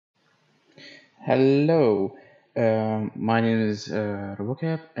Hello, my name is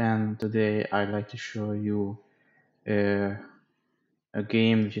Robocap, and today I'd like to show you uh, a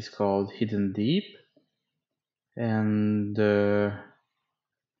game which is called Hidden Deep, and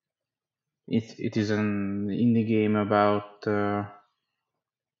it is an indie game about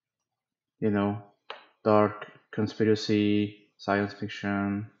dark conspiracy, science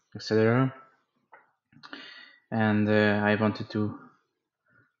fiction, etc. And I wanted to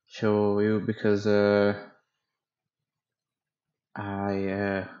show you because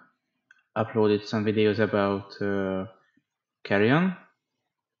I uploaded some videos about Carrion,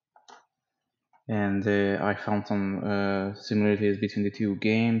 and I found some similarities between the two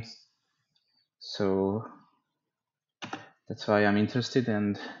games, so that's why I'm interested,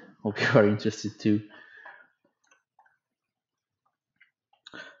 and hope you are interested too.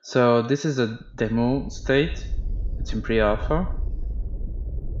 So this is a demo state. It's in pre-alpha.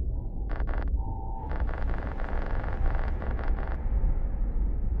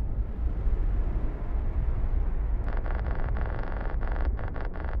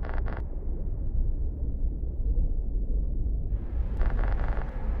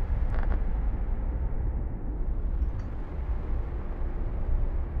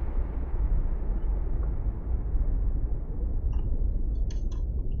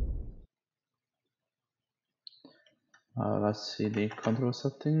 Let's see the control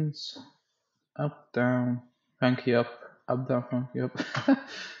settings. Up, down, funky up, down, funky up.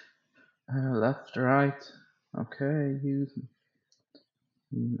 Left, right. Okay, use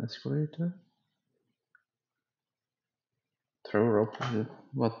escalator. Throw rope.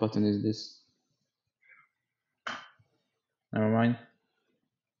 What button is this? Never mind.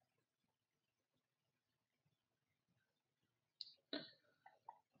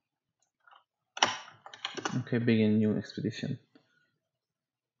 Okay, begin new expedition.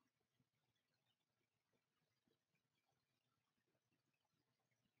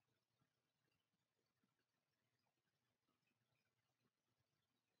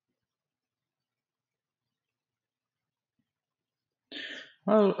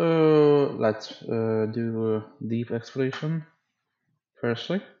 Well, let's do a deep exploration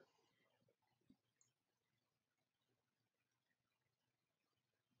firstly.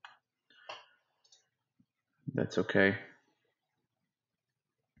 That's okay.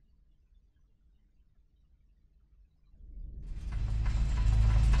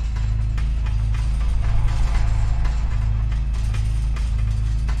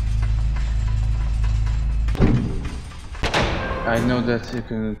 I know that you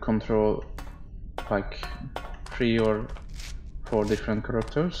can control like 3 or 4 different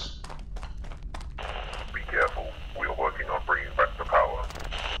characters. Be careful, we are working on bringing back the power.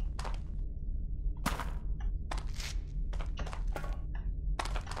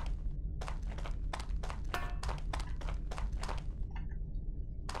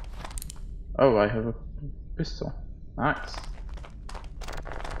 Oh, I have a pistol. Nice.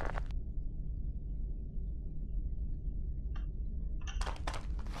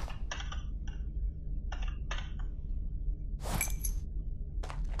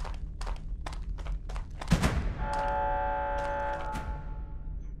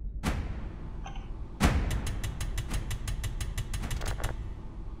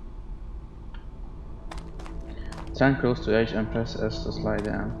 Stand close to edge and press S to slide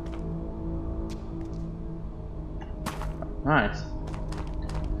down. Nice.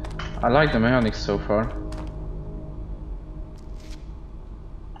 I like the mechanics so far.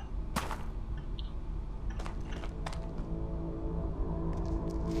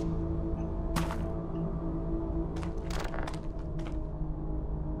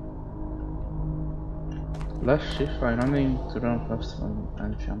 Left shift while running to run faster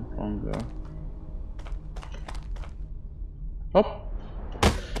and jump longer. Oh!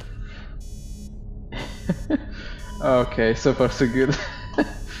 Okay, so far so good.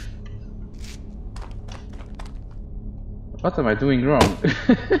 What am I doing wrong?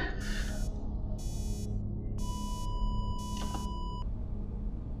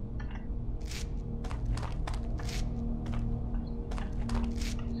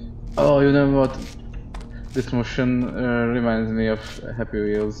 Oh, you know what? This motion reminds me of Happy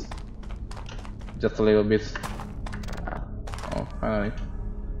Wheels. Just a little bit. Oh, finally.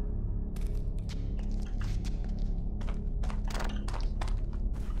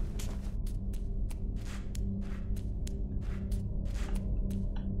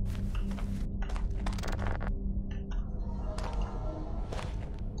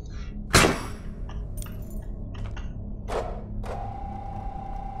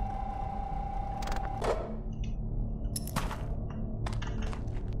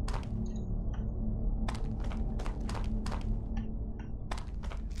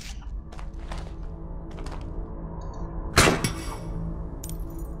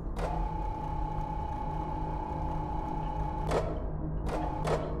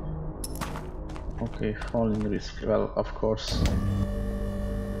 Okay, falling risk. Well, of course.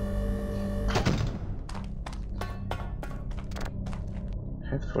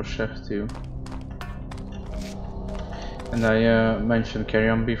 Head for chef too. And I mentioned carry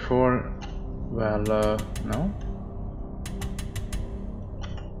on before. Well, no.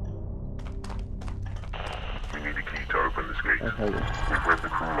 We need a key to open this gate. Okay. We've read the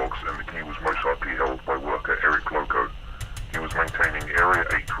crew logs and the key was most likely held by worker Eric Loco. He was maintaining Area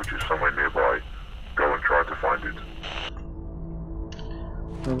 8, which is somewhere nearby. Go and try to find it.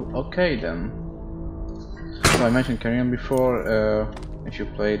 Well, okay then. So I mentioned carry on before. If you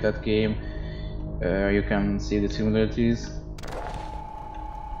play that game, you can see the similarities.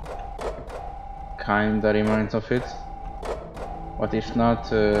 Kinda reminds of it. But if not,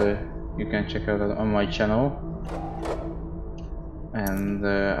 you can check out on my channel. And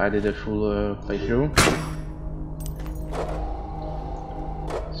I did a full playthrough.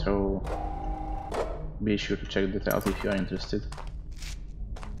 So be sure to check that out if you are interested.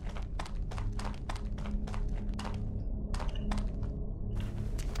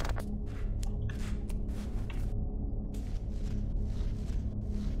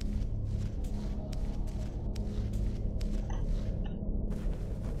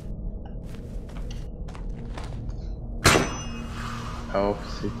 Oh,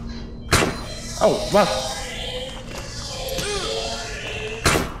 see. Oh, what?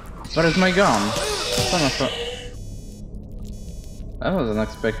 Where is my gun? Son of a... That was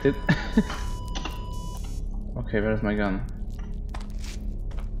unexpected. Okay, where's my gun?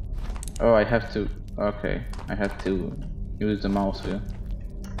 Oh, I have to... Okay, I had to use the mouse here.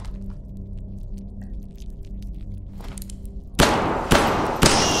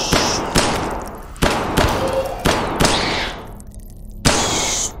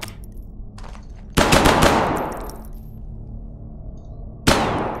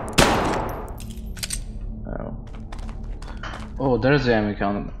 Oh, there's the ammo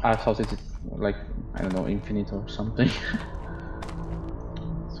count. I thought it is like, I don't know, infinite or something.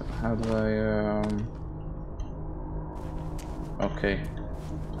 So how do I okay.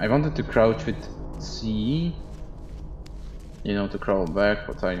 I wanted to crouch with C, you know, to crawl back,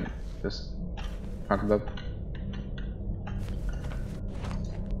 but I just fucked up.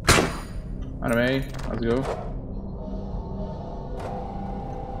 Anyway, let's go.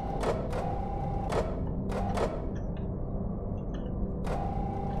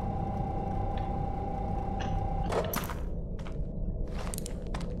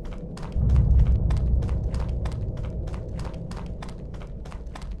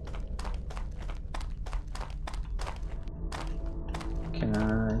 Can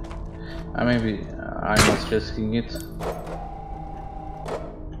I? Maybe I'm not risking it.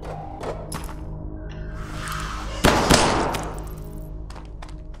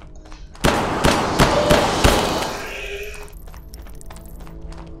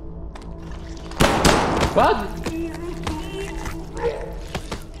 What?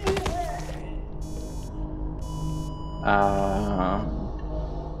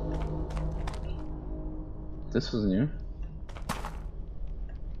 This was new.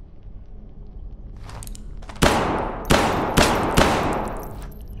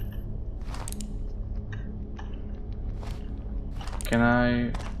 Can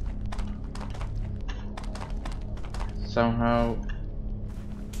I somehow...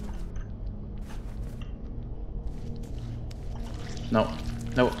 No,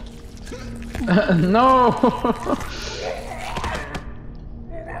 no. No!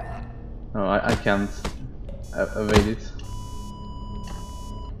 No, I can't evade it.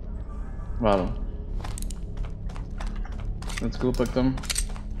 Well, let's go back them.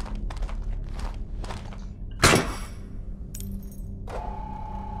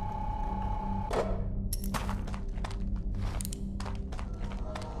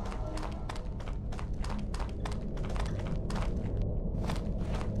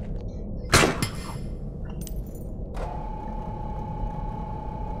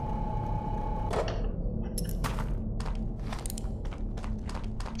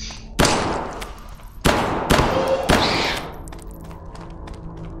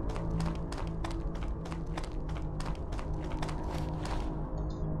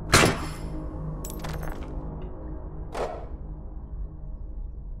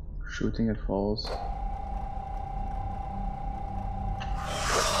 Shooting at falls.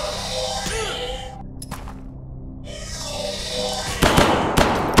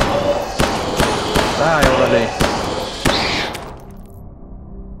 Die already!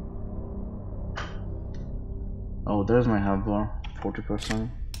 Oh, there's my health bar, 40%.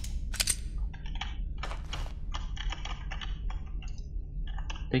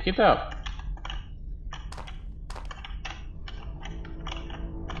 Pick it up!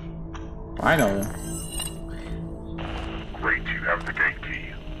 I know. Great, you have the gate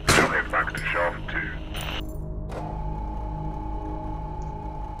key. Now head back to shaft 2.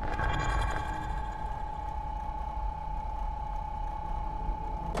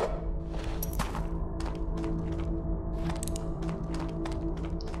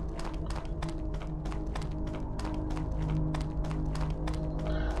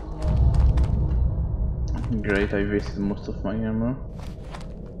 Great, I wasted most of my ammo.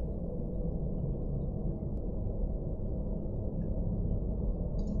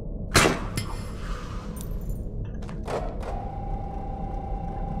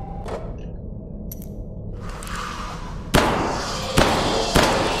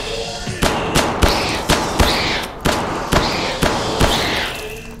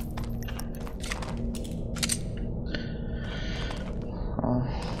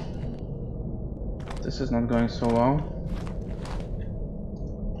 This is not going so well.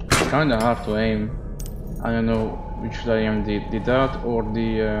 It's kinda hard to aim. I don't know which should I aim, the dart or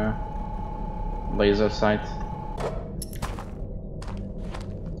the laser sight.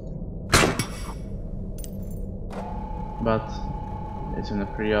 But it's in a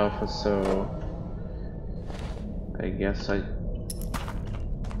pre-alpha, so I guess I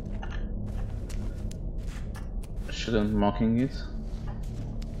shouldn't mocking it.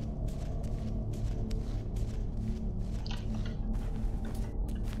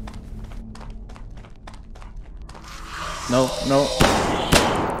 No, no.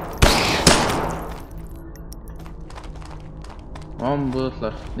 One bullet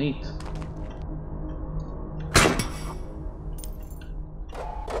left. Neat.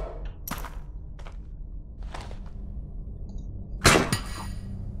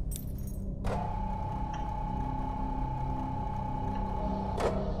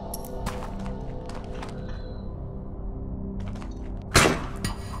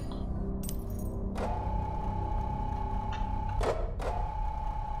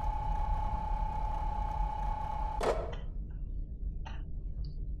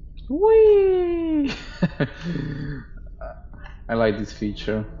 Whee! I like this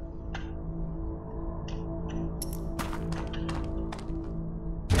feature.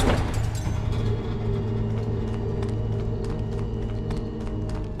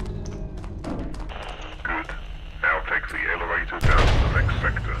 Good. Now take the elevator down to the next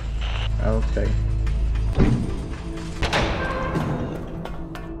sector. Okay.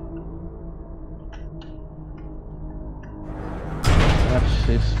 That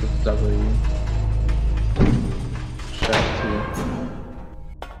shifts with W. Shaft 2.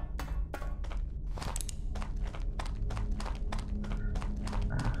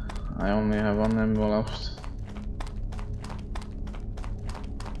 I only have one ammo left.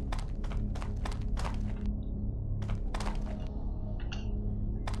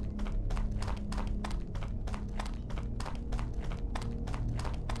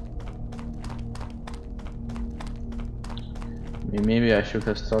 Maybe I should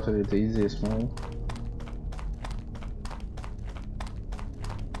have started with the easiest mode.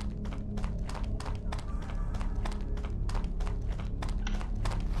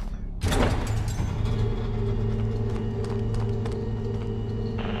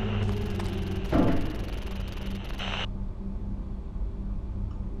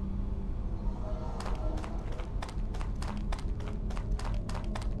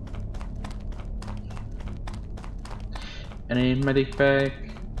 Any medic pack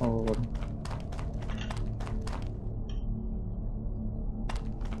or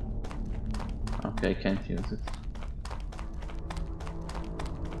okay, I can't use it.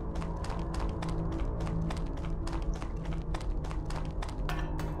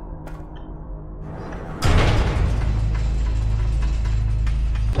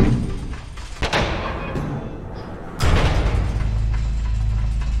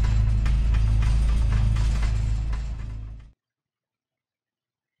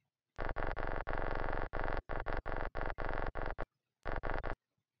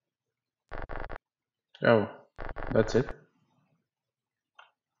 Oh, that's it.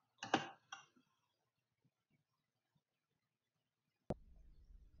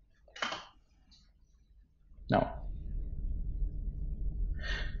 No.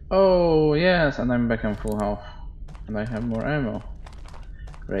 Oh yes, and I'm back on full health, and I have more ammo.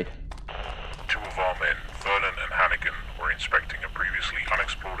 Great. 2 of our men, Vernon and Hannigan, were inspecting a previously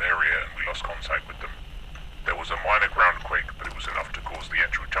unexplored area and we lost contact with them. There was a minor groundquake, but it was enough to cause the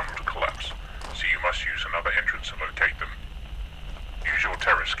entry tunnel to collapse, so you must use another entrance to locate them. Use your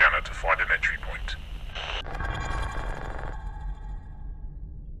terror scanner to find an entry point.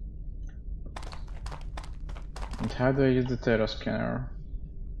 And how do I use the terror scanner?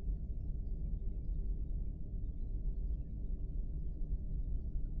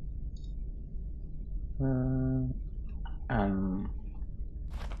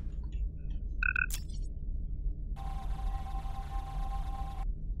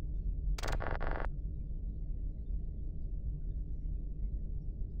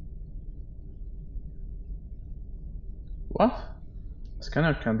 What?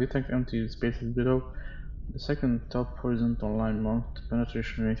 Scanner can detect empty spaces below the second top horizontal line. Mark the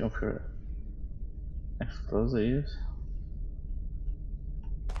penetration rate of your explosives.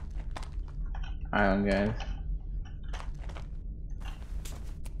 I don't get it.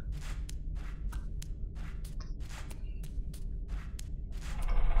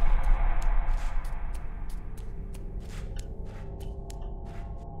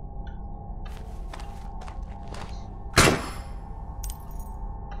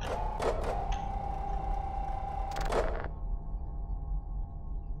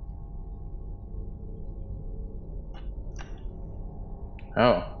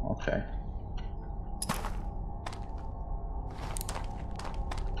 Oh, okay.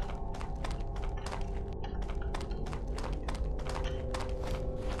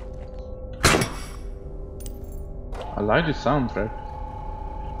 I like the soundtrack.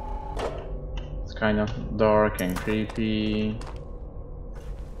 It's kind of dark and creepy.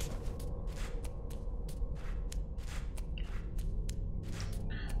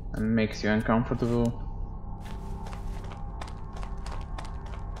 And makes you uncomfortable.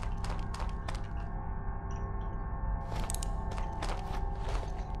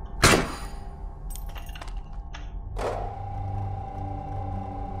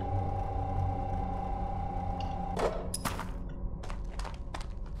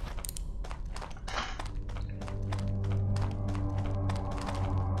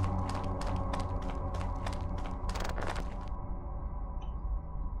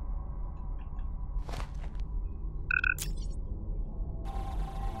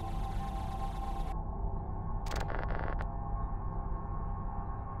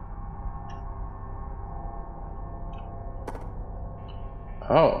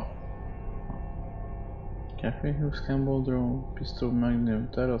 Oh. Cafe Hughes Campbell draw pistol magnum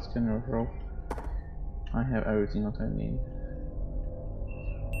title scanner rope. I have everything what I need.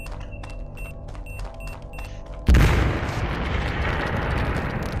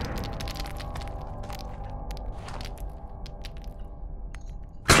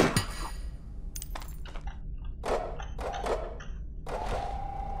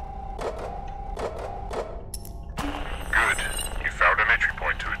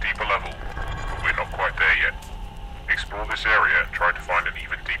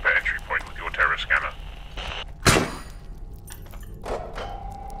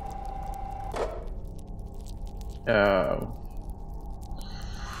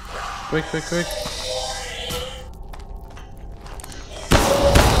 Quick, quick, quick.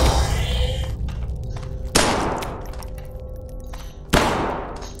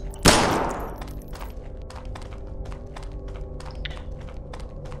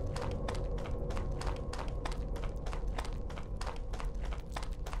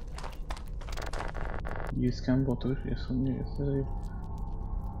 Use scan bottle is on yesterday.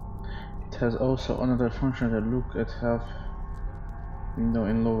 It has also another function that look at half window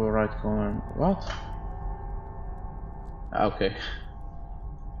in lower right corner. What? Okay.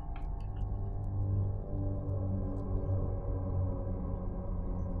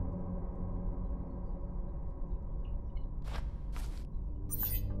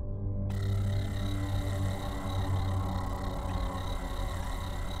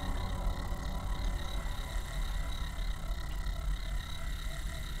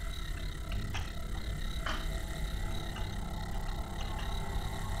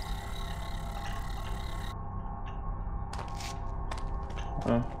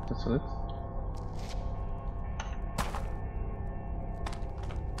 Oh, that's it.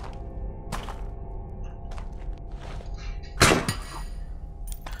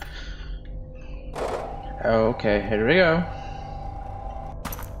 Okay, here we go.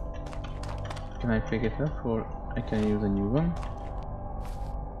 Can I pick it up or I can use a new one?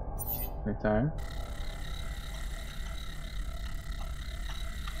 Every time.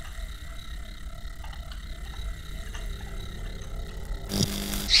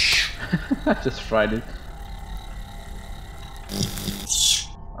 I just fried it.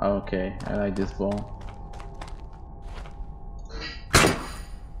 Okay, I like this ball.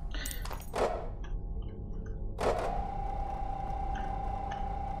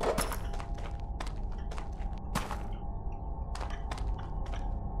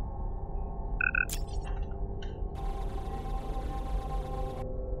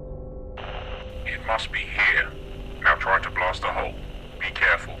 It must be here. Now try to blast a hole. Be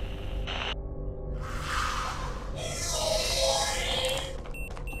careful.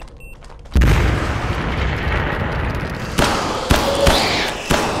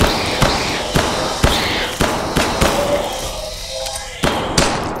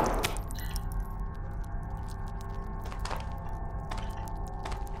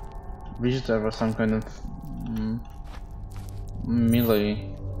 wish there was some kind of melee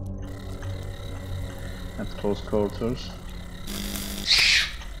at close quarters.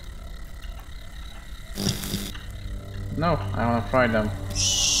 No, I wanna fry them.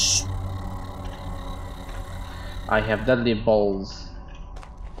 I have deadly balls.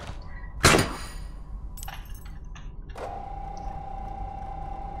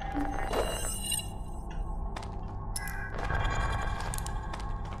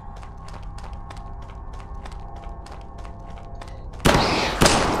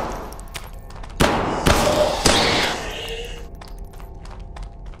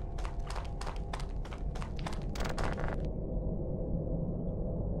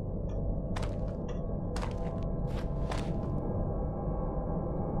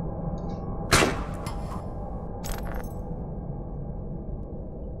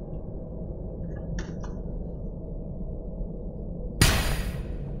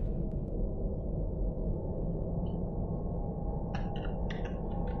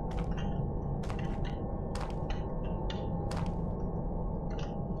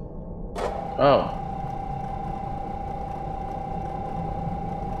 Oh.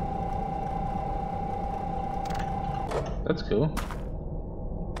 That's cool.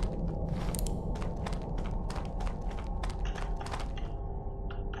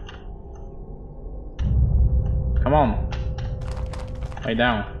 Come on. Lay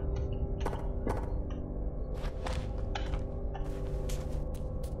down.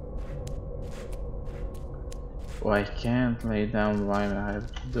 Oh, I can't lay down while I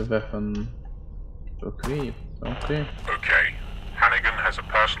have the weapon equipped. Okay. Okay. Hannigan has a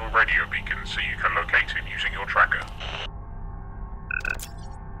personal radio beacon, so you can locate him using your tracker.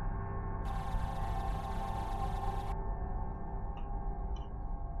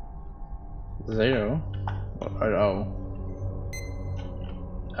 Zero? Oh.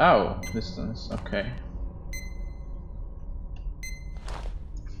 Oh, distance, okay.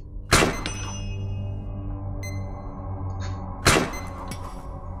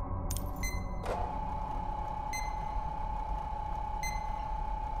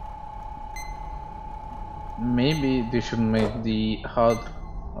 Maybe they should make the HUD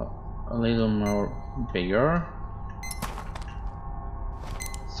a little more bigger.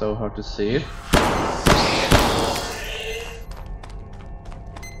 So hard to see it.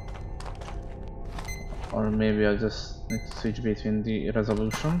 Or maybe I just need to switch between the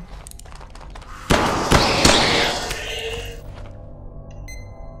resolution.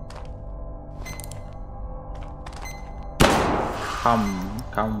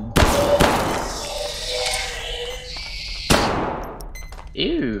 Come.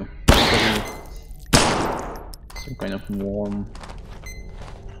 Ew! Some kind of warm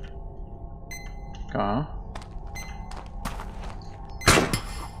car.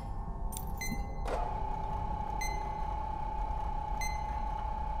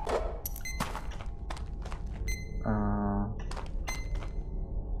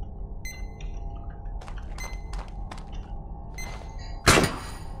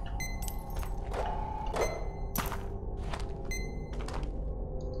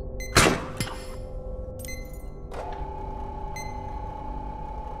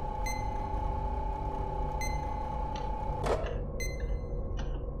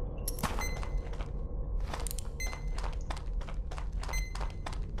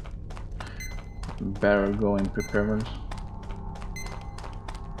 Better go in preparedness.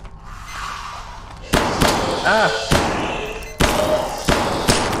 Ah!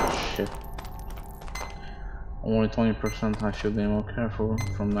 Shit. Only 20%. I should be more careful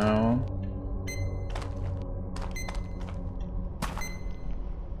from now on.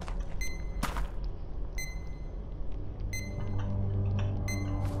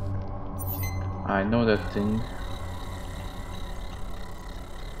 I know that thing.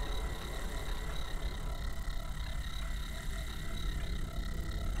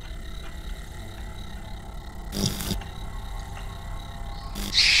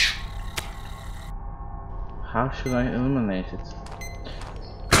 How should I eliminate it?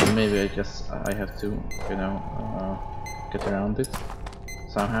 Maybe I have to, you know, get around it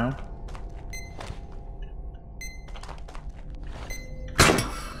somehow.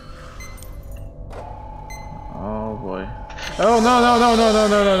 Oh boy! Oh no!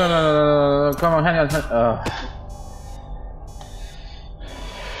 Come on, hang on.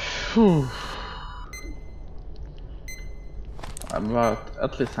 Whew. But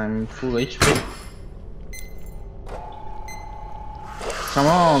at least I'm full HP. Come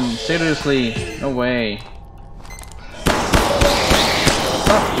on, seriously, no way.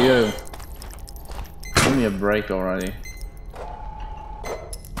 Fuck you. Give me a break already.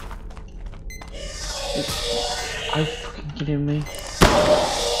 Are you fucking kidding me?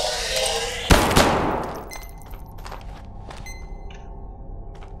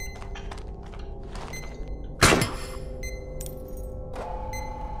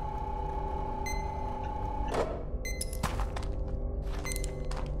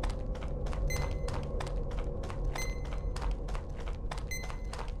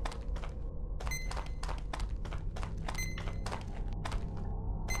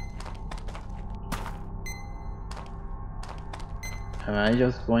 Am I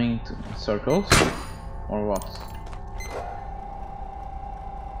just going to circles? Or what?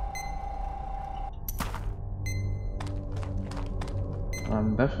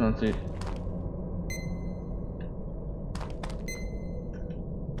 I'm definitely...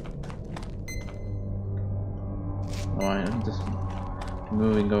 Oh, I'm just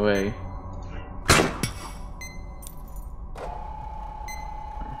moving away.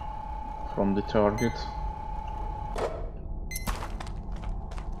 From the target.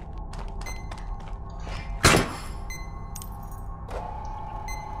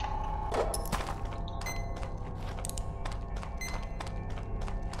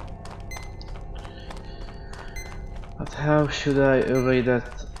 But how should I evade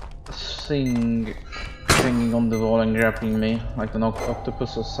that thing hanging on the wall and grabbing me, like an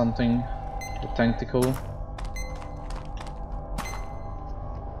octopus or something? A tentacle?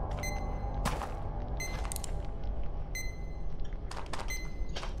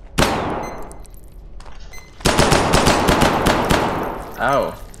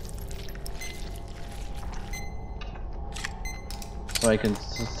 Ow! So I can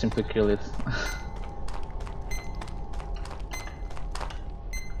simply kill it.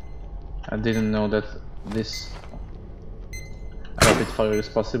 I didn't know that this rapid fire is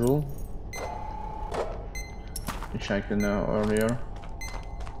possible, which I could know earlier.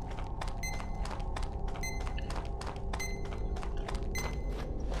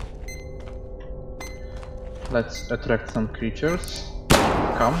 Let's attract some creatures.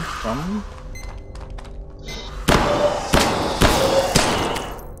 Come.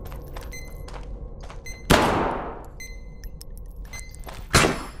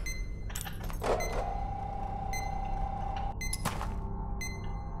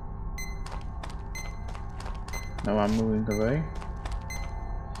 Now I'm moving away.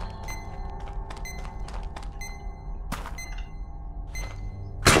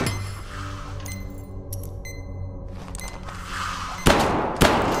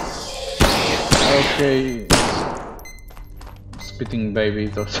 Okay, spitting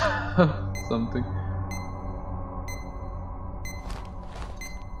babies or something.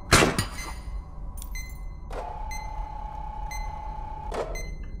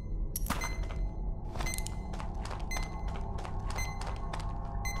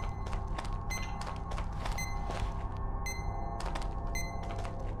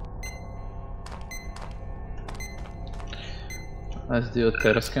 Let's do a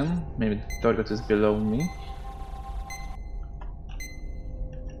terror scan. Maybe the target is below me.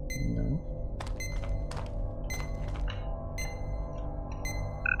 No.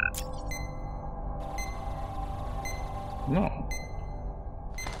 No.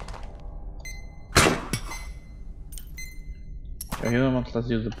 You know what? Let's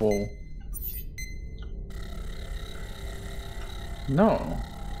use the ball. No.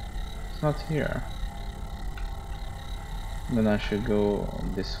 It's not here. Then I should go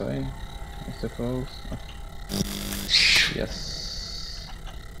this way, I suppose. Yes.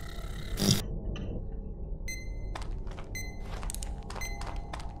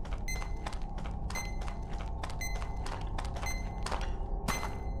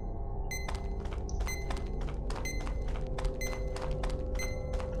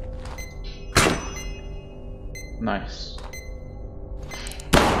 Nice.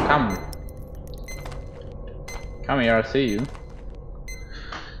 Come here, I see you.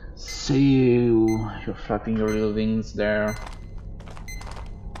 See you. You're flapping your little wings there.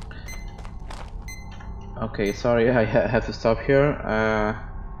 Okay, sorry, I have to stop here.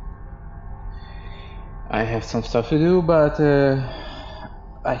 I have some stuff to do, but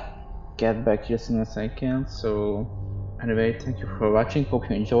I get back here as soon as I can. So anyway, thank you for watching. Hope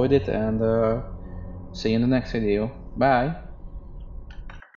you enjoyed it, and see you in the next video. Bye.